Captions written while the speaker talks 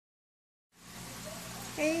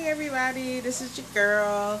Hey everybody, this is your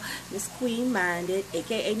girl, Miss Queen Minded,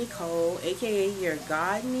 aka Nicole, aka your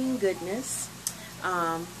gardening goodness.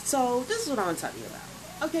 So this is what I want to talk to you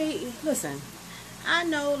about. Okay, listen, I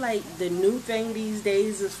know like the new thing these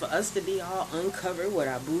days is for us to be all uncovered with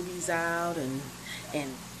our boobies out and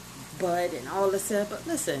butt and all this stuff, but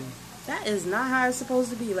listen, that is not how it's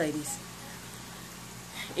supposed to be, ladies.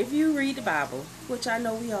 If you read the Bible, which I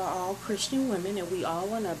know we are all Christian women and we all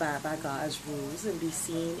want to abide by God's rules and be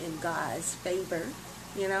seen in God's favor,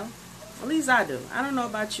 you know, at least I do. I don't know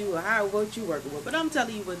about you or what you working with, but I'm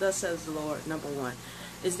telling you what thus says the Lord, number one,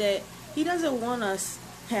 is that He doesn't want us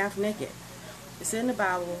half naked. It's in the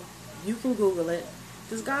Bible. You can Google it.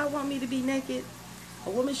 Does God want me to be naked? A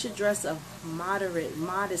woman should dress of moderate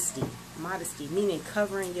modesty, meaning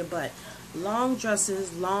covering your butt. Long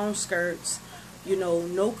dresses, long skirts, you know,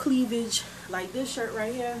 no cleavage, like this shirt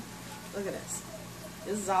right here. Look at this.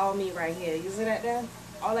 This is all me right here. You see that there?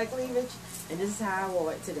 All that cleavage. And this is how I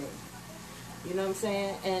wore it today. You know what I'm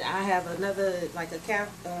saying? And I have another, like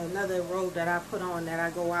another robe that I put on that I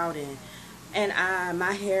go out in. And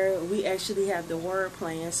my hair, we actually have the word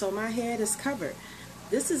playing, so my head is covered.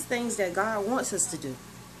 This is things that God wants us to do.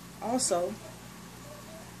 Also,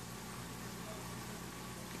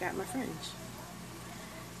 I got my fringe.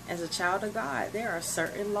 As a child of God, there are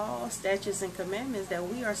certain laws, statutes, and commandments that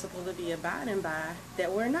we are supposed to be abiding by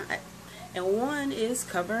that we're not. And one is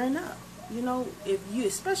covering up. You know,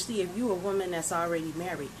 especially if you're a woman that's already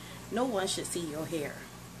married, no one should see your hair.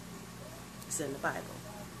 It's in the Bible.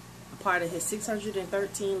 A part of His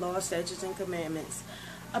 613 laws, statutes, and commandments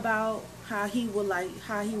about how He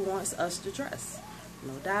wants us to dress.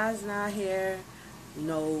 No dyes in our hair,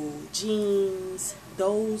 no jeans,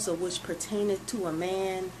 those of which pertain to a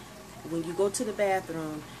man. When you go to the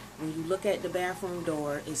bathroom, when you look at the bathroom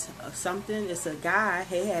door, it's a guy,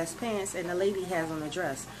 he has pants, and the lady has on a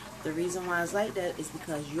dress. The reason why it's like that is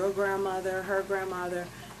because your grandmother, her grandmother,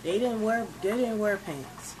 they didn't wear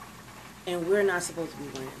pants. And we're not supposed to be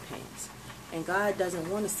wearing pants. And God doesn't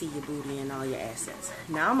want to see your booty and all your assets.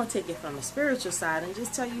 Now I'm going to take it from the spiritual side and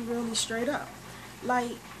just tell you really straight up.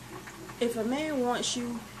 Like, if a man wants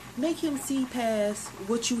you, make him see past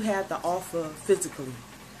what you have to offer physically.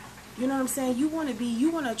 You know what I'm saying? You want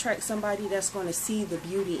to attract somebody that's going to see the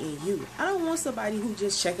beauty in you. I don't want somebody who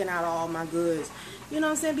just checking out all my goods. You know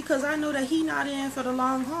what I'm saying? Because I know that he not in for the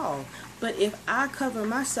long haul. But if I cover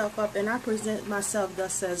myself up and I present myself,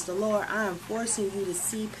 thus says the Lord, I am forcing you to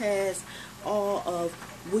see past all of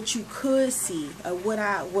what you could see, what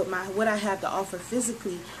I have to offer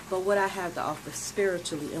physically, but what I have to offer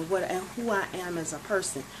spiritually, and who I am as a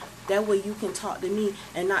person. That way you can talk to me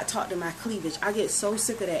and not talk to my cleavage. I get so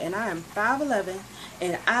sick of that. And I am 5'11",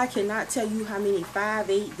 and I cannot tell you how many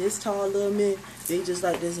 5'8", this tall little men, they just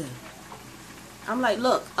like this. I'm like,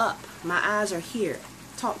 look up. My eyes are here.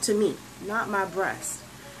 Talk to me, not my breast.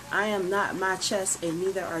 I am not my chest, and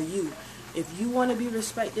neither are you. If you want to be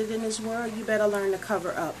respected in this world, you better learn to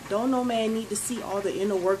cover up. Don't no man need to see all the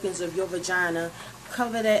inner workings of your vagina.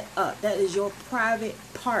 Cover that up. That is your private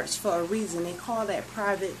parts for a reason. They call that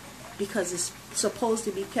private because it's supposed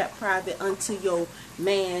to be kept private unto your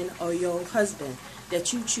man or your husband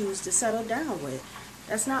that you choose to settle down with.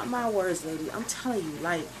 That's not my words, lady. I'm telling you,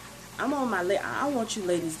 like, I want you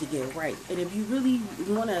ladies to get right. And if you really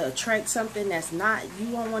want to attract something that's not,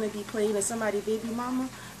 you don't want to be playing as somebody's baby mama,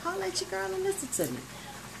 holler at your girl and listen to me.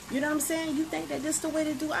 You know what I'm saying? You think that this the way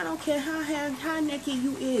to do? I don't care how naked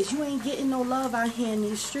you is. You ain't getting no love out here in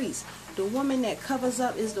these streets. The woman that covers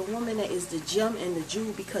up is the woman that is the gem and the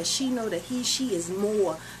jewel, because she know that she is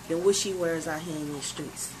more than what she wears out here in these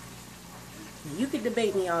streets. You can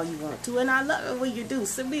debate me all you want to, and I love it when you do.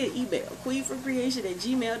 Send me an email,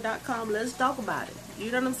 queenforcreation@gmail.com. Let's talk about it.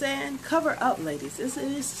 You know what I'm saying? Cover up, ladies. It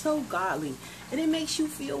is so godly, and it makes you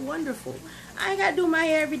feel wonderful. I ain't got to do my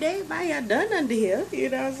hair every day. My hair done under here. You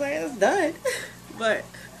know what I'm saying? It's done. But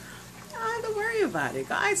I don't have to worry about it.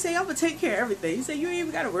 God say I'm going to take care of everything. He said you ain't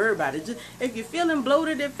even got to worry about it. Just, if you're feeling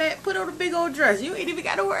bloated and fat, put on a big old dress. You ain't even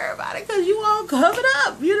got to worry about it because you all covered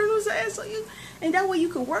up. You know what I'm saying? And that way you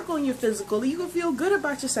can work on your physical. You can feel good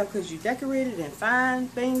about yourself because you decorated and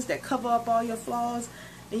find things that cover up all your flaws.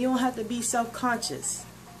 And you don't have to be self-conscious.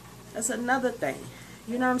 That's another thing.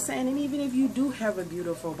 You know what I'm saying? And even if you do have a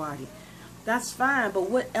beautiful body, that's fine. But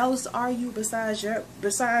what else are you besides your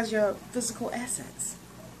physical assets?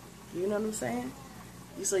 You know what I'm saying?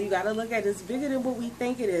 So you got to look at it. It's bigger than what we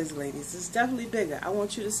think it is, ladies. It's definitely bigger. I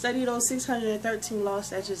want you to study those 613 laws,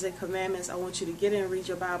 statutes, and commandments. I want you to get in and read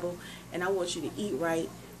your Bible. And I want you to eat right,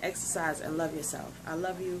 exercise, and love yourself. I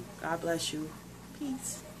love you. God bless you.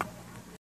 Peace.